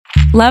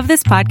Love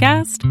this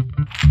podcast?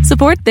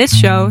 Support this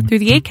show through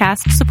the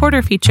Acast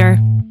supporter feature.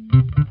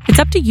 It's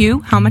up to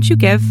you how much you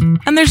give,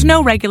 and there's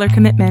no regular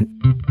commitment.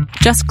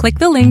 Just click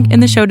the link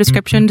in the show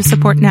description to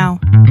support now.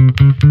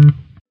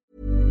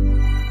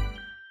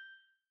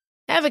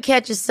 Ever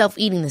catch yourself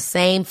eating the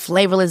same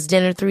flavorless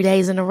dinner 3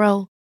 days in a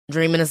row?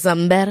 Dreaming of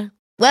something better?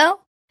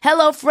 Well,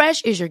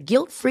 HelloFresh is your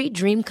guilt-free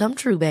dream come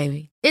true,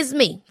 baby. It's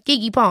me,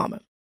 Keke Palmer.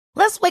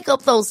 Let's wake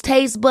up those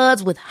taste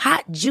buds with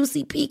hot,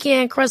 juicy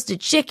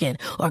pecan-crusted chicken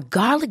or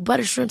garlic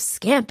butter shrimp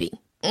scampi.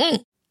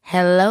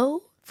 Hello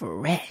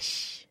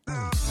Fresh.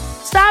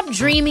 Stop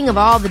dreaming of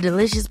all the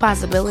delicious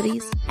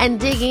possibilities and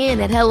dig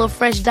in at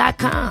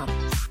HelloFresh.com.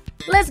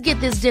 Let's get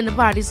this dinner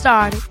party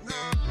started.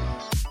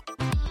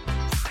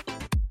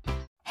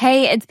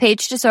 Hey, it's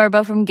Paige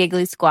DeSorbo from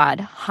Giggly Squad.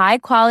 High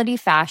quality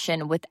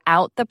fashion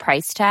without the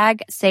price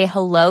tag. Say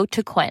hello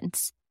to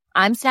Quince.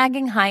 I'm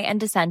snagging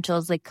high-end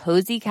essentials like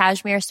cozy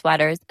cashmere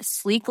sweaters,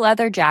 sleek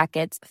leather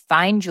jackets,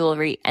 fine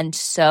jewelry, and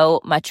so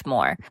much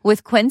more.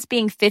 With Quince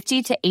being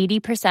 50 to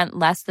 80%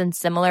 less than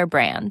similar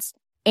brands.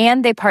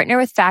 And they partner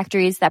with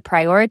factories that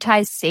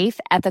prioritize safe,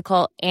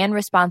 ethical, and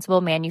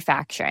responsible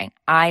manufacturing.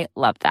 I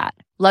love that.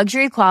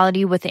 Luxury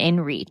quality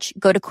within reach.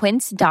 Go to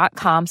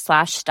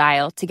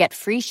quince.com/style to get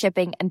free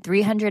shipping and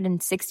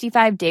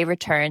 365-day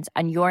returns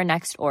on your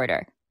next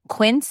order.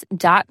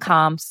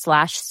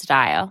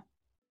 Quince.com/style.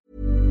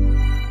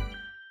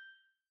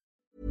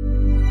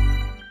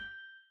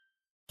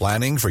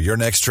 Planning for your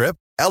next trip?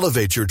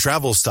 Elevate your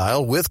travel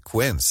style with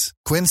Quince.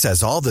 Quince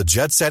has all the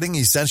jet-setting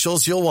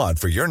essentials you'll want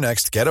for your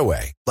next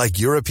getaway, like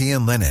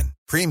European linen,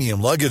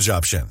 premium luggage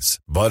options,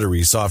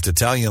 buttery soft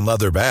Italian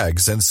leather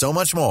bags, and so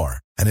much more.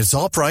 And it's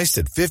all priced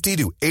at 50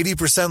 to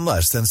 80%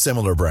 less than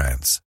similar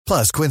brands.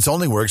 Plus, Quince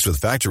only works with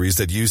factories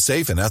that use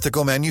safe and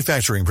ethical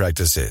manufacturing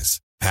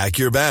practices. Pack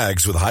your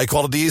bags with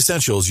high-quality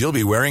essentials you'll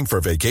be wearing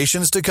for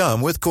vacations to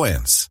come with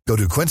Quince. Go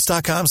to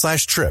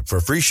quince.com/trip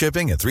for free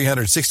shipping and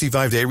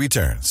 365-day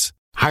returns.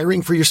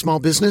 Hiring for your small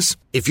business?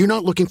 If you're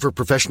not looking for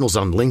professionals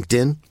on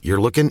LinkedIn,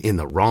 you're looking in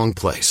the wrong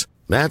place.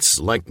 That's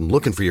like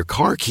looking for your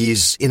car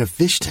keys in a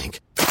fish tank.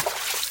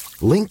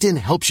 LinkedIn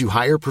helps you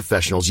hire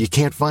professionals you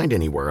can't find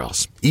anywhere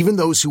else, even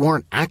those who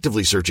aren't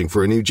actively searching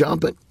for a new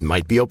job but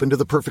might be open to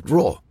the perfect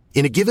role.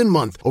 In a given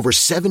month, over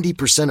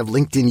 70% of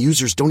LinkedIn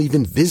users don't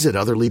even visit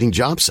other leading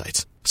job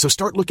sites. So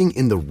start looking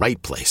in the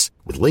right place.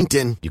 With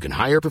LinkedIn, you can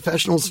hire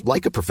professionals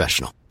like a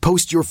professional.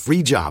 Post your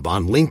free job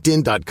on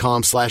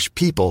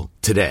linkedin.com/people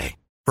today.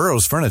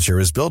 Burrow's furniture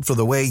is built for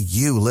the way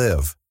you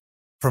live.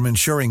 From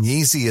ensuring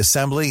easy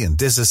assembly and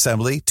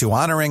disassembly to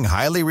honoring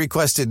highly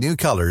requested new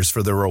colors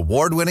for their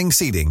award-winning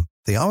seating,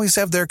 they always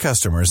have their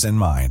customers in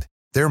mind.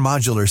 Their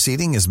modular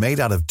seating is made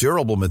out of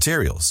durable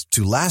materials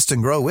to last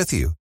and grow with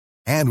you.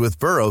 And with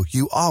Burrow,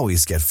 you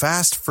always get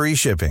fast, free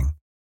shipping.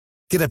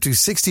 Get up to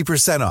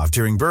 60% off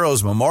during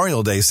Burrow's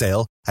Memorial Day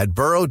sale at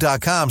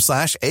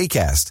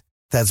burrow.com/ACAST.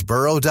 That's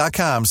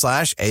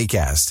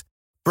burrow.com/ACAST.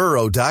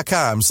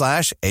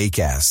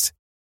 burrow.com/ACAST.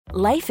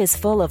 Life is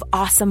full of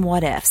awesome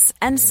what-ifs,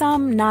 and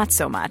some not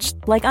so much,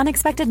 like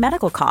unexpected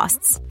medical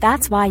costs.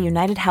 That's why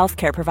United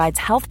Healthcare provides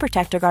Health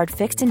Protector Guard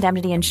fixed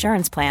indemnity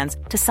insurance plans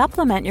to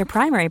supplement your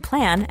primary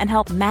plan and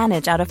help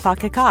manage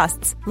out-of-pocket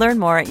costs. Learn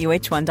more at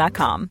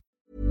uh1.com.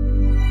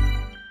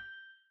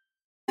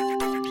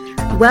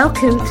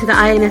 Welcome to the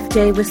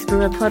INFJ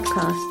Whisperer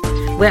podcast,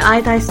 where I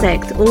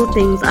dissect all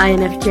things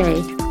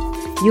INFJ.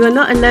 You are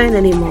not alone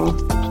anymore.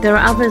 There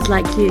are others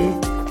like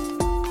you.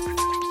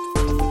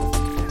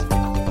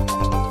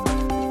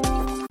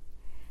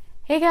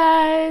 Hey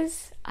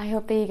guys! I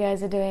hope that you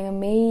guys are doing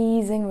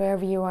amazing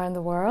wherever you are in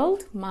the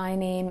world. My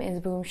name is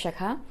Boom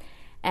Shikha,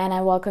 and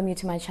I welcome you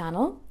to my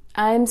channel.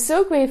 I'm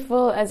so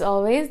grateful, as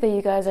always, that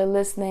you guys are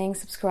listening,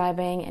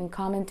 subscribing, and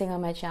commenting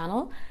on my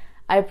channel.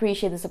 I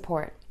appreciate the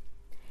support.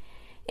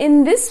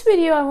 In this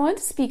video, I want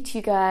to speak to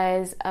you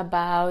guys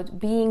about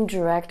being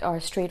direct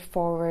or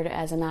straightforward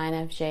as an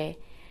INFJ.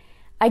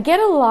 I get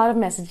a lot of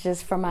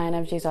messages from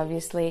INFJs,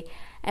 obviously,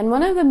 and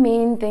one of the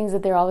main things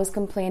that they're always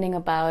complaining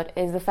about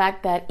is the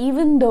fact that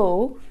even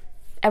though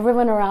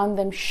everyone around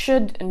them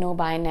should know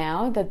by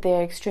now that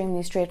they're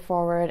extremely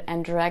straightforward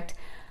and direct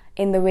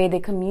in the way they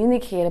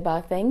communicate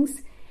about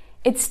things,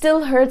 it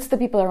still hurts the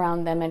people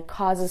around them and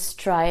causes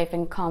strife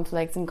and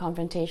conflicts and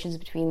confrontations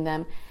between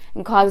them,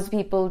 and causes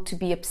people to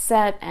be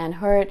upset and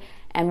hurt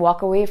and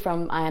walk away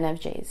from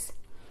INFJs.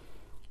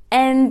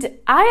 And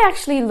I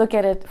actually look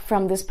at it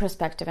from this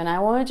perspective, and I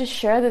wanted to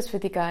share this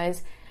with you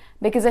guys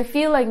because I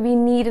feel like we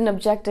need an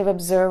objective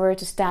observer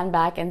to stand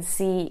back and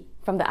see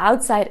from the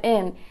outside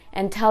in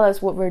and tell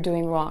us what we're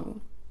doing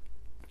wrong.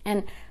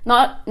 And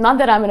not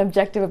that I'm an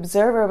objective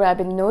observer, but I've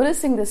been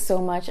noticing this so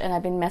much, and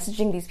I've been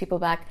messaging these people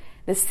back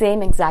the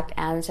same exact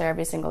answer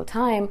every single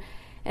time.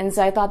 And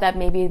so I thought that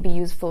maybe it'd be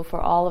useful for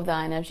all of the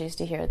INFJs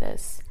to hear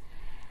this.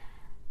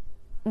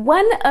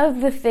 One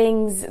of the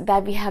things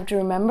that we have to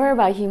remember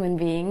about human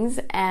beings,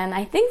 and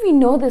I think we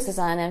know this as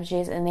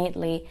INFJs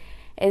innately,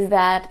 is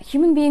that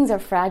human beings are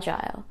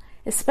fragile,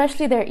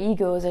 especially their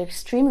egos are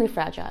extremely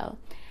fragile.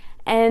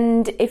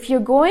 And if you're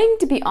going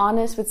to be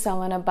honest with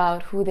someone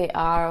about who they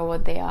are or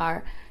what they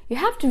are, you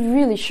have to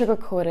really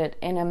sugarcoat it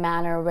in a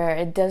manner where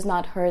it does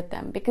not hurt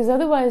them, because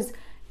otherwise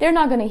they're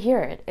not going to hear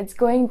it. It's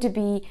going to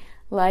be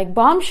like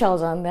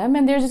bombshells on them,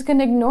 and they're just going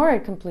to ignore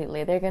it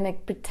completely. They're going to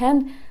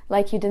pretend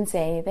like you didn't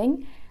say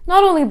anything.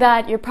 Not only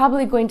that, you're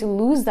probably going to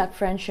lose that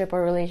friendship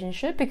or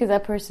relationship because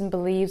that person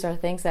believes or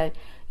thinks that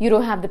you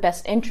don't have the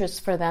best interests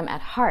for them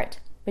at heart,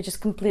 which is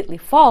completely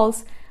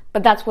false,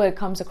 but that's what it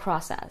comes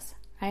across as,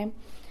 right?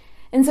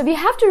 And so we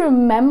have to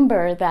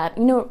remember that,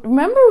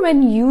 remember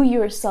when you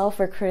yourself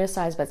were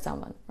criticized by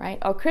someone, right?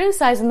 Or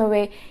criticized in the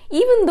way,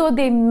 even though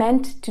they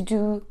meant to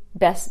do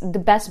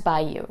the best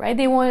by you, right?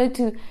 They wanted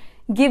to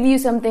give you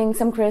some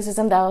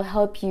criticism that will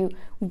help you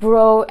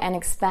grow and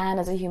expand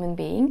as a human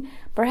being.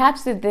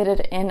 Perhaps they did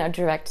it in a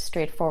direct,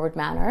 straightforward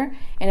manner,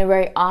 in a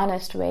very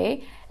honest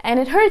way, and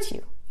it hurt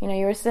you.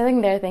 You were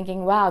sitting there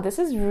thinking, wow, this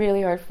is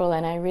really hurtful,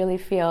 and I really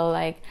feel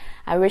like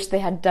I wish they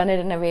had done it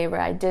in a way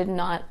where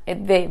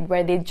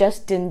where they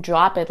just didn't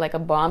drop it like a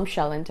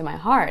bombshell into my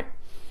heart.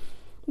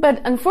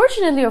 But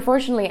unfortunately or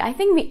fortunately, I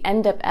think we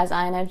end up as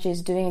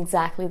INFJs doing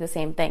exactly the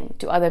same thing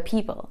to other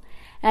people.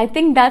 And I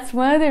think that's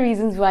one of the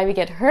reasons why we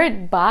get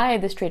hurt by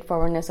the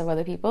straightforwardness of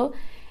other people,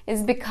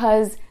 is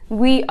because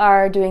we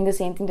are doing the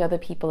same thing to other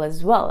people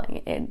as well.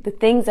 The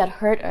things that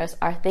hurt us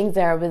are things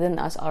that are within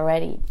us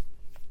already.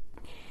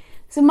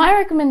 So my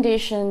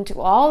recommendation to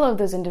all of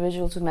those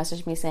individuals who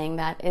messaged me saying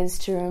that is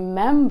to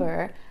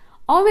remember,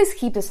 always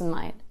keep this in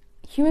mind.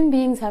 Human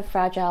beings have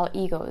fragile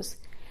egos,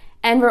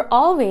 and we're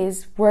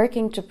always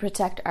working to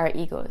protect our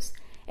egos.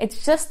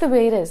 It's just the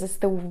way it is. It's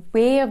the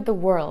way of the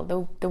world.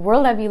 The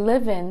world that we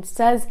live in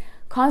says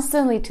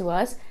constantly to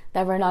us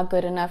that we're not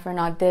good enough, we're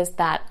not this,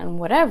 that, and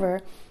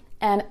whatever.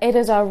 And it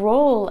is our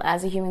role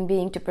as a human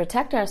being to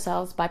protect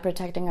ourselves by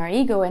protecting our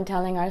ego and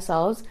telling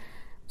ourselves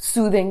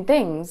soothing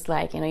things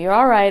like, you're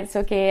all right, it's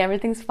okay,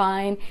 everything's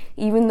fine.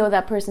 Even though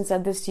that person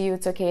said this to you,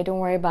 it's okay, don't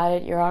worry about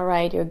it, you're all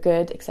right, you're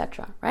good,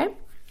 etc. Right?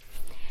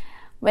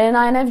 When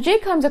an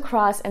INFJ comes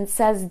across and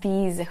says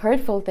these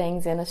hurtful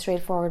things in a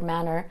straightforward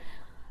manner,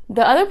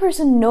 the other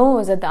person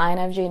knows that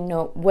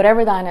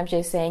whatever the INFJ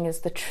is saying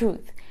is the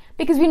truth.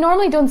 Because we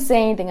normally don't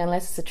say anything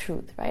unless it's the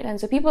truth, right? And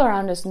so people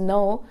around us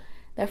know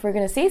that if we're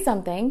going to say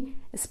something,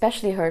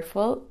 especially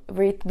hurtful,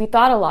 we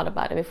thought a lot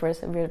about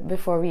it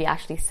before we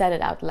actually said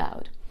it out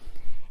loud.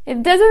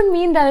 It doesn't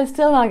mean that it's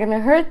still not going to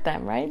hurt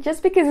them, right?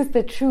 Just because it's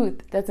the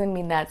truth doesn't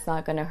mean that it's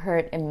not going to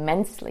hurt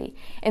immensely.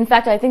 In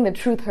fact, I think the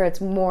truth hurts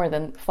more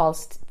than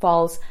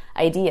false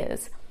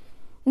ideas.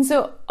 And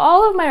so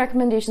all of my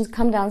recommendations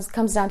comes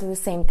down to the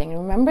same thing.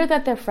 Remember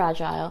that they're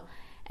fragile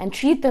and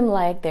treat them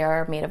like they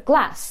are made of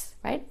glass,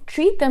 right?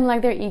 Treat them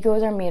like their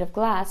egos are made of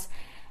glass.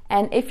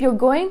 And if you're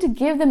going to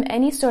give them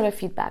any sort of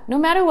feedback, no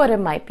matter what it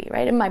might be,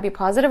 right? It might be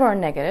positive or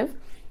negative.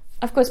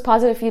 Of course,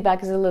 positive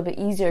feedback is a little bit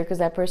easier because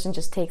that person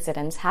just takes it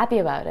and is happy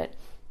about it.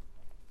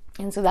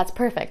 And so that's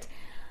perfect.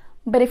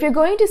 But if you're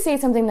going to say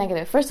something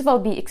negative, first of all,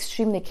 be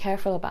extremely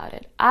careful about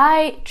it.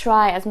 I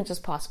try as much as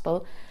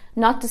possible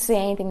not to say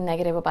anything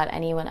negative about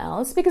anyone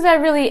else, because I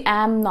really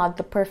am not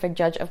the perfect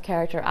judge of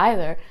character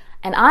either.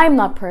 And I'm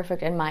not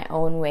perfect in my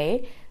own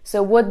way.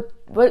 So what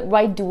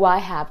right do I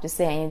have to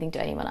say anything to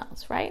anyone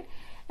else, right?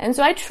 And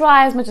so I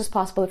try as much as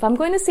possible. If I'm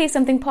going to say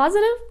something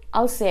positive,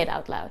 I'll say it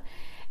out loud.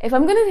 If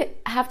I'm going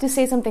to have to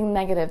say something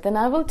negative, then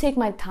I will take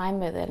my time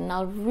with it, and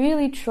I'll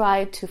really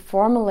try to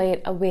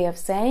formulate a way of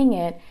saying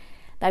it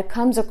that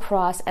comes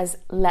across as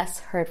less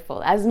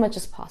hurtful, as much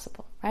as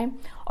possible, right?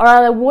 Or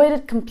I'll avoid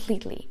it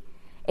completely.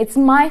 It's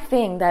my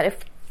thing that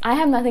if I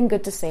have nothing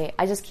good to say,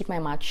 I just keep my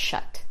mouth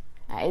shut.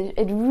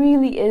 It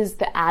really is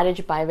the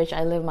adage by which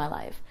I live my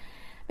life.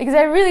 Because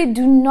I really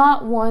do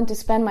not want to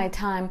spend my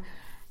time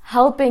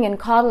helping and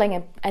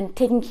coddling and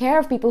taking care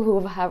of people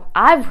who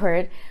I've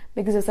hurt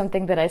because of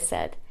something that I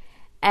said.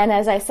 And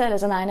as I said,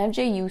 as an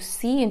INFJ, you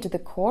see into the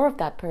core of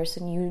that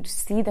person. You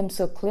see them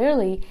so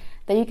clearly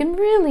that you can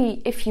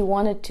really, if you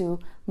wanted to,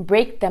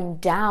 break them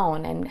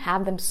down and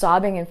have them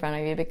sobbing in front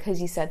of you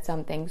because you said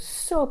something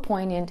so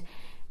poignant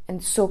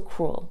and so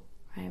cruel,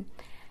 right?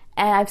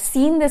 And I've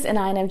seen this in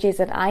INFJs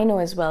that I know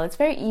as well. It's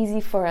very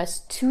easy for us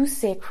to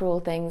say cruel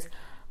things,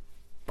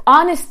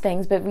 honest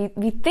things, but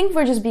we think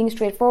we're just being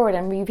straightforward,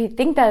 and we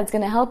think that it's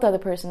going to help the other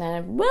person,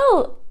 and it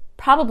will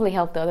probably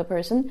help the other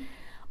person,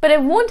 but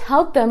it won't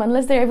help them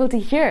unless they're able to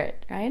hear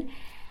it, right?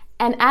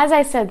 And as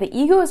I said, the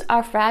egos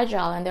are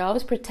fragile and they're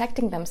always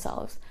protecting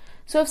themselves.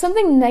 So if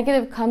something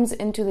negative comes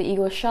into the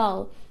ego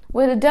shell,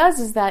 what it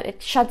does is that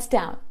it shuts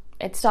down.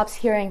 It stops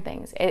hearing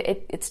things.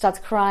 It starts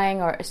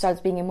crying, or it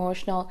starts being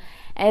emotional,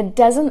 and it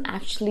doesn't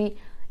actually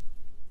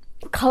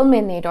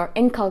culminate or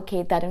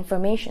inculcate that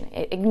information.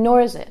 It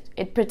ignores it.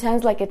 It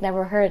pretends like it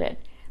never heard it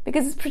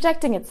because it's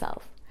protecting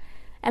itself.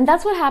 And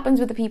that's what happens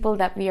with the people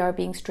that we are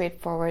being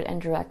straightforward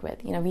and direct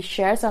with. We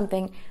share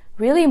something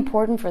really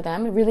important for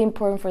them, really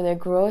important for their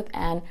growth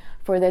and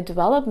for their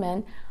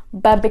development,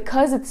 but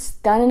because it's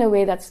done in a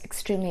way that's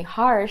extremely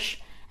harsh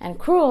and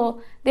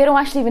cruel, they don't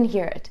actually even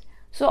hear it.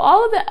 So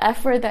all of the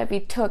effort that we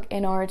took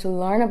in order to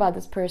learn about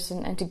this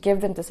person and to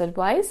give them this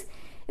advice,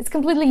 it's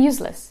completely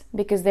useless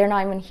because they're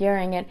not even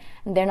hearing it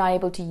and they're not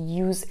able to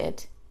use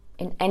it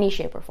in any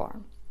shape or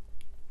form.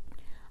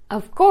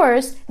 Of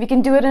course, we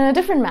can do it in a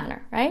different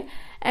manner, right?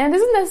 And it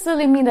doesn't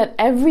necessarily mean that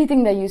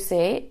everything that you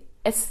say,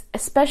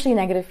 especially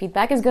negative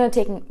feedback, is going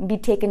to be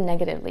taken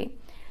negatively.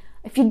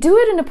 If you do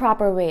it in a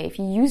proper way, if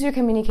you use your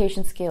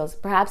communication skills,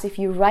 perhaps if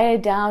you write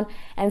it down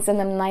and send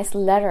them a nice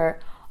letter,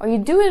 or you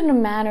do it in a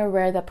manner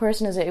where the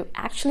person is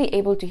actually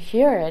able to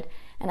hear it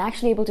and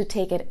actually able to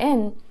take it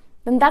in,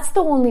 then that's the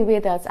only way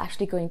that's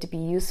actually going to be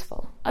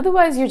useful.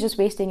 Otherwise, you're just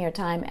wasting your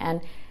time and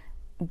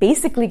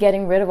basically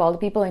getting rid of all the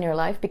people in your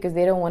life because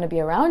they don't want to be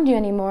around you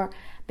anymore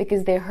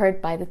because they're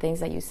hurt by the things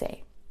that you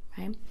say,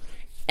 right?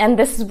 And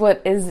this is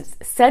what is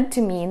said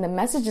to me in the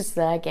messages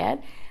that I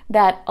get,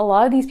 that a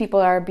lot of these people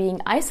are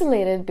being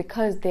isolated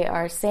because they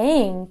are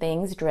saying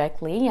things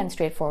directly and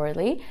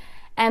straightforwardly,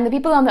 and the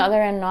people on the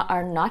other end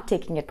are not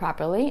taking it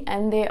properly,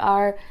 and they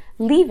are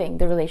leaving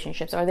the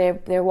relationships, or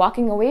they're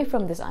walking away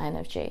from this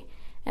INFJ.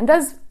 And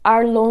thus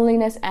our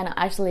loneliness and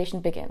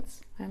isolation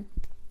begins. Right?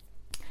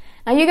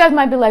 Now you guys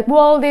might be like,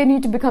 well, they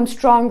need to become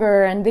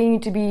stronger and they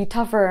need to be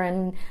tougher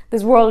and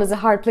this world is a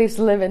hard place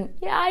to live in.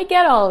 Yeah, I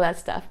get all of that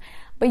stuff.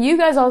 But you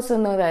guys also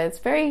know that it's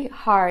very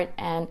hard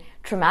and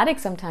traumatic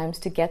sometimes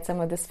to get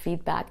some of this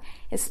feedback,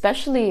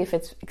 especially if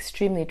it's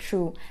extremely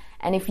true.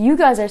 And if you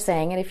guys are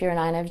saying it, if you're an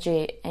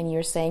INFJ and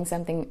you're saying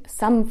something,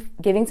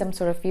 giving some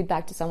sort of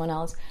feedback to someone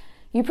else,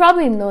 you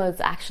probably know it's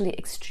actually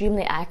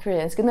extremely accurate.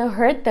 It's going to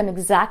hurt them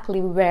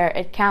exactly where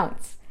it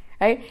counts,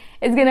 right?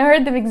 It's going to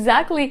hurt them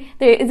exactly.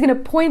 It's going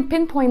to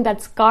pinpoint that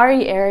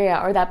scarry area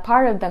or that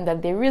part of them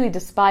that they really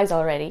despise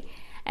already.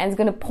 And it's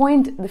going to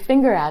point the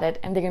finger at it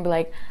and they're going to be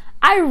like,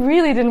 I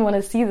really didn't want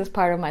to see this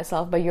part of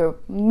myself, but you're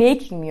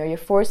making me or you're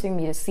forcing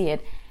me to see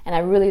it. And I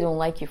really don't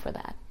like you for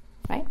that,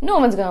 right? No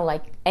one's going to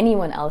like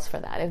anyone else for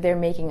that if they're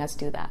making us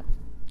do that.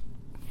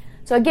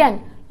 So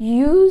again,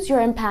 use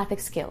your empathic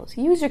skills,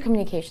 use your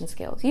communication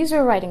skills, use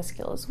your writing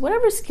skills,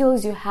 whatever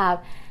skills you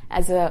have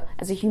as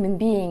a human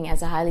being,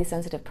 as a highly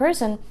sensitive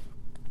person,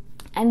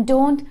 and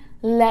don't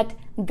let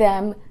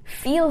them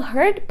feel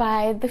hurt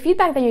by the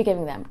feedback that you're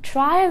giving them.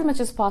 Try as much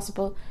as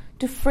possible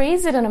to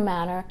phrase it in a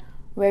manner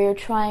where you're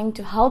trying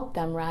to help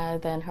them rather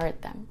than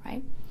hurt them,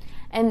 right?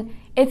 And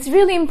it's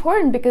really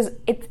important because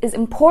it is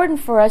important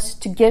for us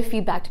to give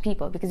feedback to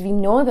people because we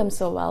know them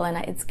so well and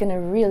it's going to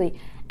really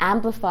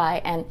amplify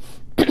and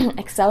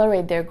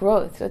accelerate their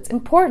growth. So it's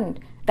important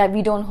that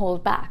we don't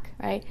hold back,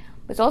 right?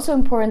 But it's also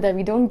important that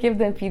we don't give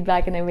them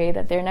feedback in a way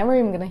that they're never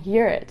even going to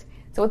hear it.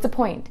 So what's the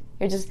point?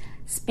 You're just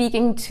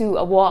speaking to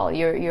a wall.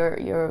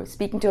 You're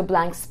speaking to a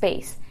blank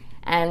space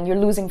and you're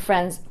losing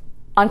friends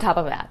on top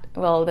of that.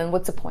 Well, then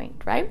what's the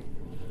point, right?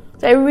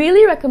 So I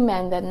really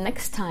recommend that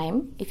next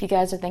time, if you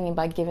guys are thinking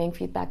about giving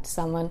feedback to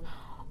someone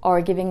or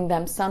giving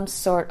them some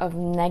sort of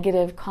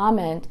negative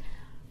comment,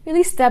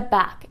 really step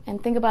back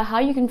and think about how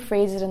you can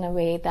phrase it in a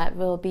way that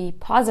will be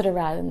positive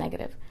rather than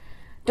negative.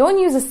 Don't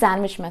use the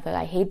sandwich method.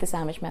 I hate the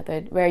sandwich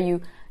method where you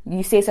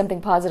say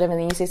something positive and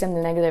then you say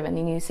something negative and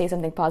then you say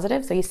something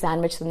positive, so you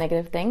sandwich the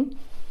negative thing.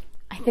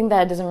 I think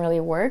that doesn't really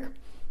work.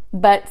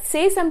 But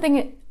say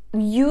something,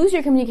 use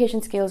your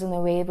communication skills in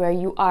a way where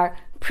you are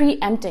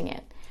preempting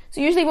it. So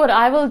usually what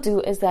I will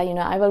do is that,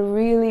 I will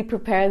really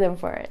prepare them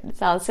for it.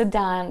 So I'll sit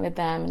down with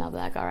them and I'll be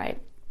like, all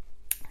right,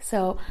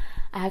 so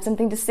I have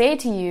something to say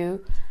to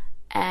you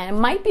and it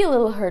might be a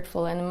little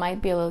hurtful and it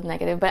might be a little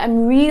negative, but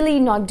I'm really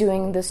not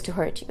doing this to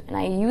hurt you. And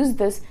I use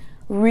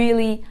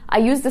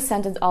this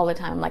sentence all the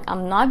time. Like,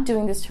 I'm not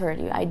doing this to hurt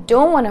you. I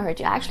don't want to hurt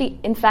you. I actually,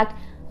 in fact,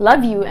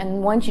 love you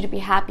and want you to be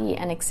happy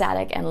and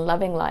ecstatic and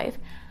loving life.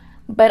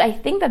 But I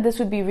think that this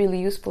would be really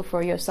useful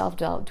for your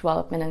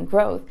self-development and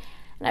growth.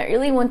 And I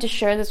really want to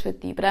share this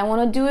with you, but I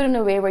want to do it in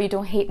a way where you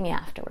don't hate me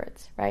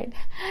afterwards, right?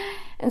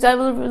 And so I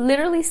will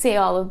literally say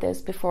all of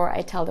this before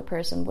I tell the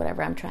person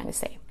whatever I'm trying to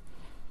say.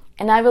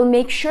 And I will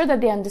make sure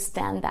that they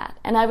understand that.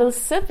 And I will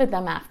sit with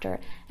them after.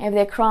 And if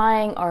they're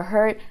crying or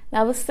hurt,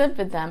 I will sit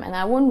with them and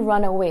I won't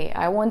run away.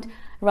 I won't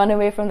run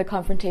away from the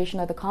confrontation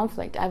or the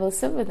conflict. I will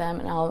sit with them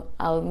and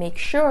I'll make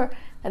sure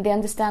that they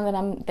understand that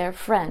I'm their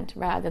friend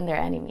rather than their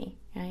enemy,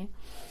 right?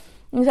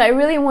 And so I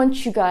really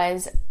want you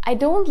guys, I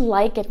don't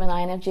like it when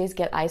INFJs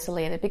get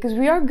isolated because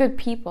we are good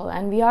people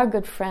and we are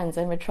good friends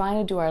and we're trying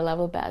to do our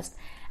level best.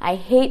 I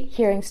hate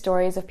hearing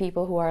stories of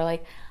people who are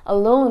like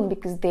alone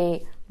because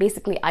they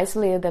basically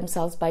isolated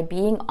themselves by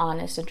being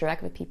honest and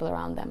direct with people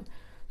around them.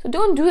 So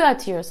don't do that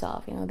to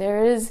yourself.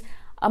 There is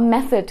a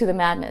method to the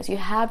madness. You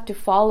have to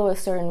follow a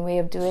certain way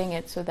of doing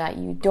it so that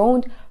you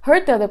don't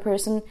hurt the other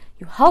person,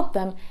 you help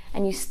them,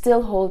 and you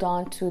still hold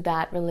on to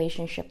that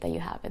relationship that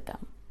you have with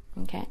them.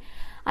 Okay?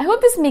 I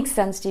hope this makes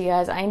sense to you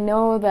guys. I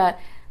know that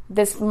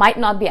this might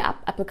not be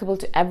applicable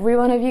to every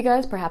one of you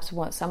guys. Perhaps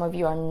some of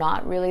you are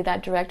not really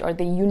that direct or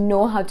that you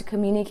know how to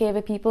communicate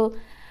with people.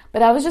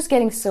 But I was just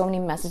getting so many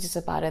messages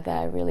about it that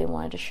I really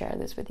wanted to share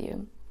this with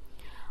you.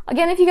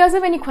 Again, if you guys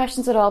have any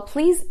questions at all,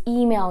 please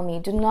email me.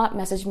 Do not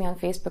message me on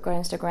Facebook or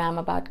Instagram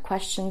about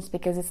questions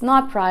because it's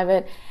not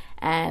private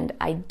and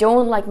I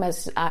don't like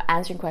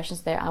answering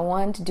questions there. I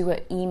want to do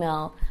an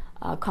email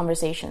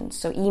conversation.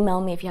 So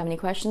email me if you have any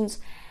questions.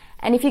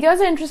 And if you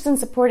guys are interested in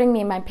supporting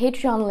me, my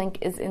Patreon link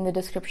is in the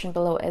description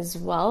below as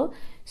well.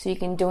 So you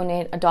can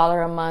donate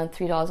 $1 a month,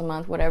 $3 a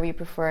month, whatever you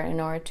prefer in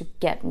order to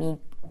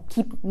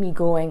keep me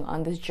going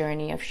on this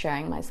journey of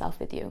sharing myself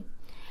with you.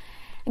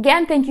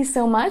 Again, thank you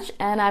so much,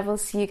 and I will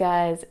see you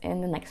guys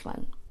in the next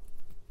one.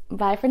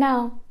 Bye for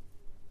now.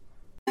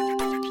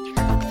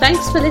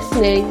 Thanks for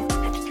listening.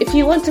 If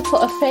you want to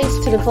put a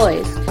face to the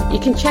voice, you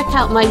can check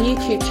out my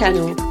YouTube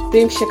channel,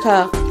 Boom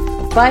Shikha.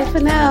 Bye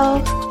for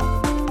now.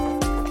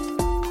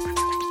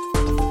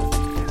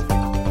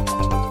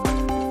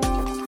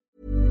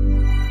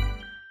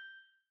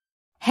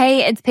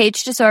 Hey, it's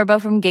Paige DeSorbo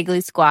from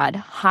Giggly Squad.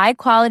 High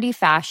quality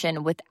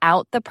fashion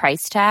without the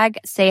price tag.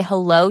 Say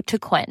hello to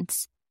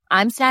Quince.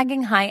 I'm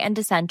snagging high-end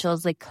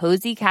essentials like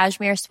cozy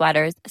cashmere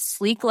sweaters,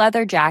 sleek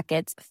leather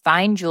jackets,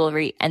 fine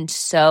jewelry, and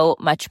so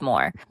much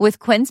more. With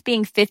Quince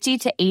being 50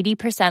 to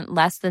 80%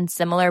 less than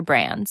similar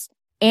brands.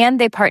 And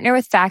they partner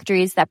with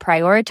factories that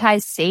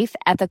prioritize safe,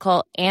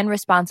 ethical, and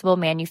responsible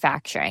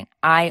manufacturing.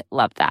 I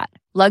love that.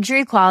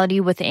 Luxury quality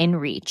within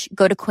reach.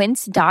 Go to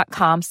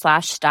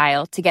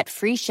quince.com/style to get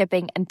free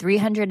shipping and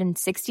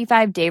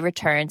 365-day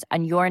returns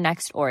on your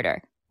next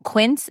order.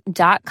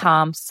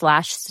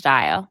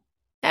 Quince.com/style.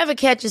 Ever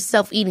catch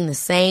yourself eating the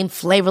same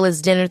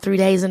flavorless dinner 3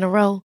 days in a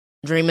row?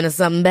 Dreaming of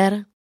something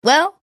better?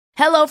 Well,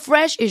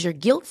 HelloFresh is your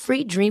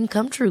guilt-free dream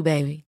come true,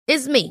 baby.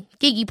 It's me,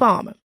 Keke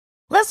Palmer.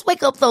 Let's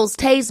wake up those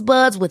taste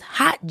buds with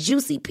hot,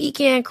 juicy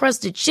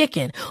pecan-crusted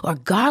chicken or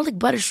garlic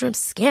butter shrimp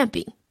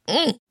scampi.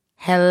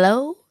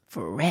 Hello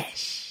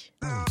Fresh.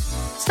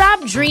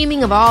 Stop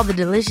dreaming of all the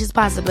delicious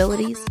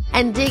possibilities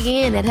and dig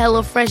in at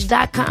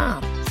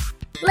HelloFresh.com.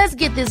 Let's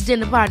get this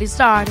dinner party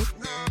started.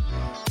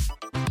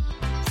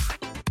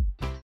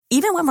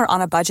 Even when we're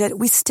on a budget,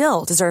 we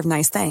still deserve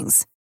nice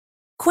things.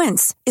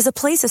 Quince is a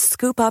place to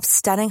scoop up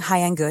stunning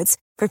high-end goods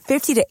for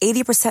 50 to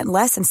 80%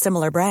 less than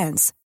similar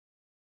brands.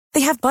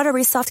 They have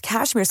buttery soft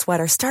cashmere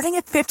sweaters starting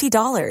at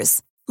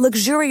 $50,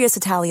 luxurious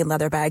Italian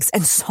leather bags,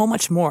 and so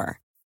much more.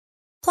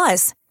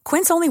 Plus,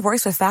 Quince only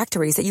works with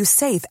factories that use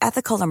safe,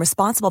 ethical, and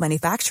responsible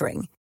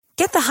manufacturing.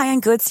 Get the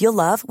high-end goods you'll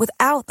love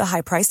without the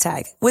high price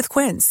tag with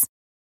Quince.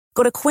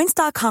 Go to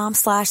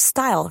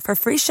quince.com/style for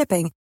free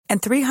shipping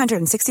and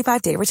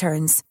 365-day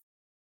returns.